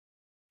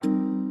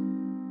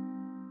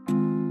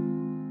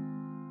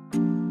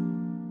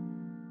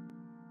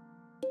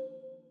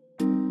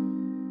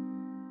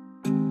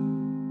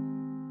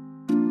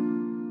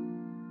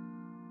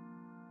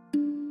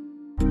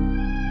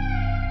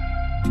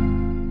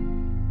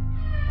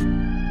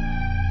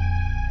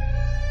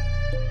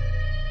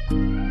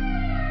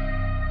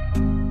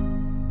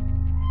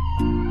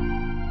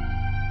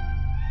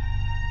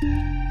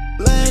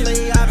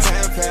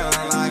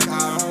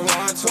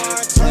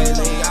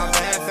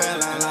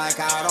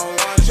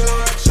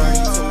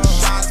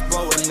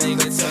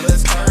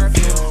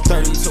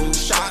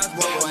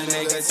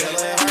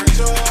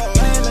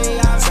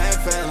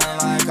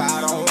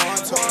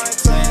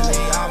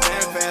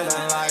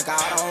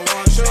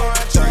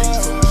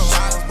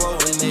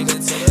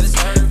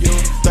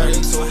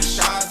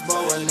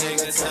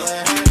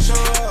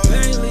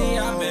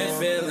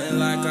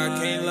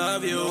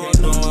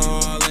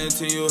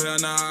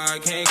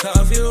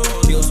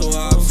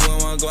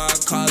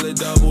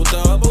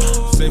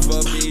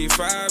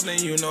G5, then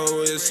you know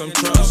it's some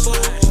trouble.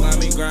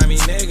 Slimy, grimy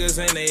niggas,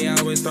 and they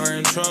always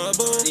starting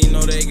trouble. You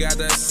know they got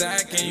that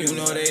sack, and you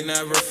know they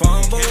never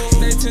fumble.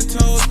 They 10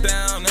 toes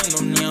down, and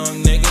them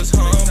young niggas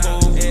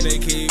humble. And they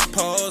keep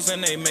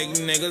posing, they make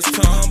niggas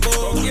tumble.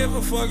 Don't give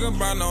a fuck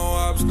about no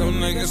ops, them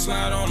niggas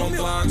slide on them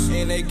blocks.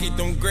 And they keep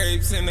them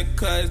grapes in the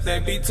cuts, they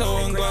be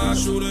towing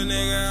blocks. Shoot a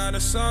nigga out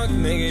of sock,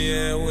 nigga,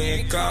 yeah, we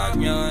ain't cock.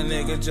 Young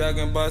nigga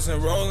jugging,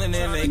 bustin', rolling,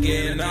 and they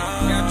getting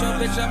off. Got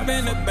your bitch up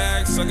in the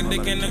back, sucking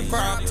dick in the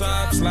crop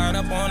top. Slide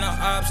up on the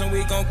ops, and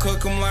we gon'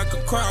 cook them like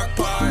a crock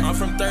pot. I'm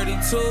from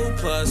 32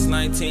 plus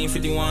 19,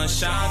 51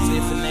 shots.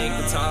 If a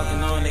nigga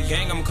talking on the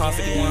gang, I'ma call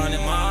 51 in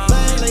my.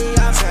 Lately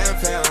I've been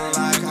feeling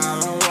like I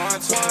don't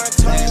want to.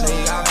 Lately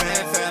I've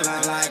been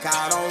feeling like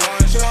I don't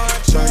want you.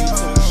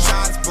 32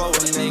 shots, blow a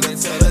nigga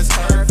till it's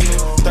curfew.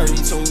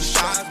 32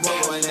 shots,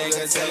 blow a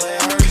nigga till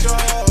it hurts you.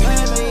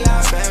 Lately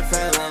I've been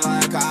feeling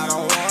like I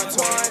don't want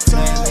to.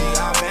 Lately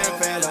I've been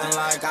feeling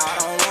like I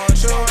don't want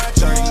you.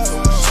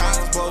 32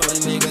 shots, blow a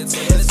nigga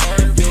till it's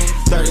curfew.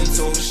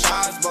 32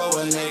 shots, blow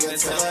a nigga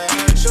till it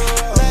hurts you.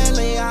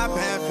 Lately I've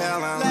been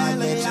feeling like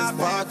bitches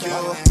fuck you.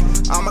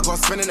 I'ma go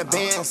spin in the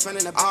bands,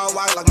 all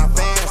white like my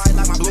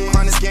fans. Blue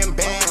hunters getting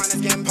bands,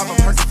 pop a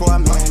perky for a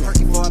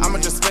man. I'ma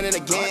just spin it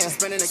again,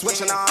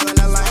 switching all in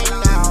the lane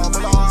now.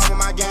 Blow off with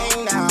my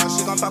gang now,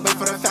 she gon' fuck me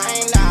for the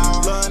fame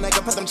now. Little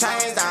nigga put them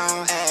chains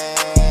down,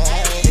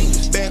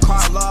 ayy. Big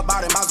car, love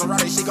about it,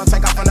 Maserati, she gon'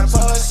 take off on the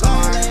push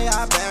line. Lately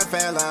I've been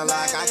feeling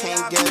like I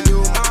can't give you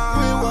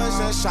mine. We was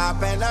just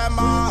shopping at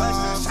mall,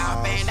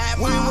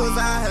 we was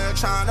out here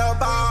trying to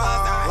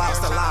ball.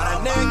 Lost a lot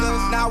of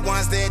niggas, not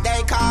once did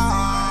they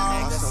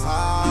call.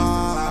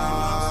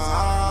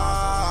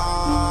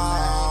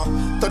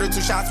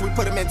 32 shots, we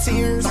put them in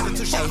tears.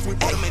 32 shots, we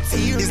put them in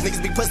tears. These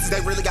niggas be pussies,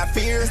 they really got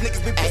fears.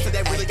 Niggas be pussies,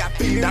 they really got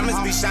fears.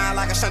 Diamonds be shine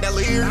like a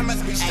chandelier.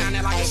 Diamonds be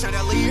shining like a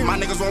chandelier. My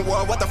niggas on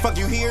war, what the fuck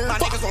you hear? My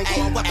niggas on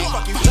war, what the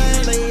fuck you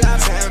hear? Lately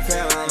I've been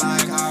feeling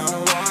like I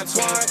don't want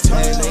to.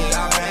 Lately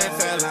I've been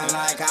feeling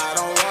like I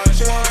don't want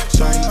you.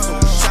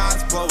 32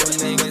 shots, blow a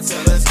nigga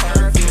till it's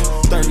curfew.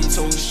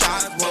 32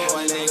 shots, blow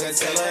a nigga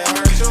till it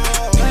hurts you.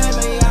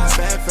 Lately I've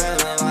been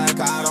feeling like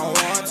I don't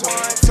want to.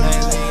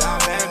 Lately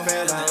I've been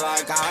feeling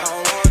like I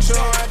don't want you.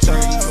 32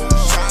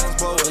 shots,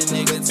 blow a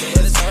nigga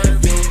till it's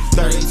curfew.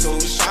 32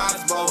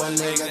 shots, blow a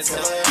nigga till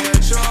it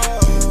hurts you.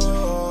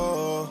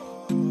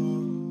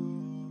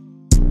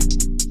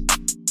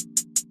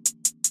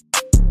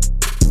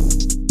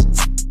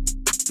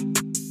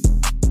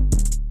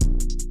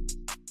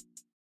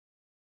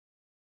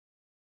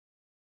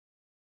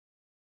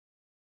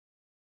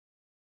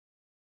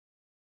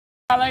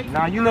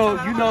 Now you know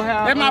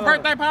how. It's my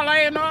birthday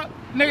parlay and all.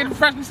 Nigga,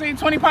 freshman scene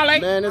 20 parlay.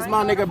 Man, it's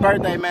my nigga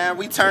birthday, man.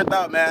 We turned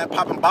up, man.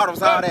 Popping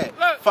bottles, all that.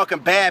 Fucking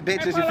bad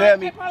bitches, you feel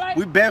me?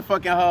 We been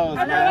fucking hoes,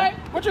 man.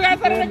 What you guys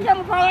said in the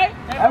camera, parlay?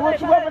 Hey, what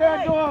you over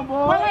there doing,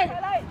 boy?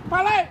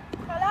 Parlay.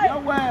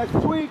 Your ass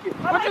tweaking.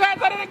 What you guys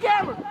said in the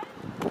camera?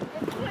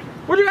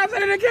 What you guys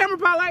said in the camera,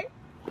 parlay?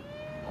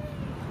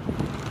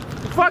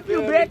 Fuck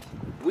you, bitch.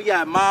 We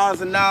got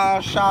malls and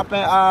all, shopping,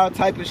 all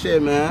type of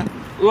shit, man.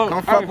 Look,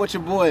 come fuck with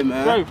your boy,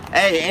 man.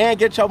 Hey, and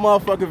get your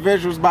motherfucking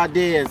visuals by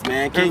Dez,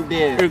 man. King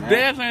Dez. If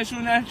Dez ain't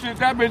shooting that shit,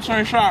 that bitch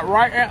ain't shot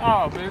right at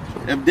all, bitch.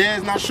 If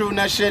Dez not shooting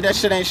that shit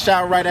ain't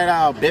shot right at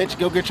all, bitch.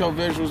 Go get your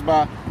visuals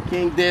by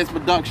King Dez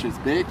Productions,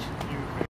 bitch.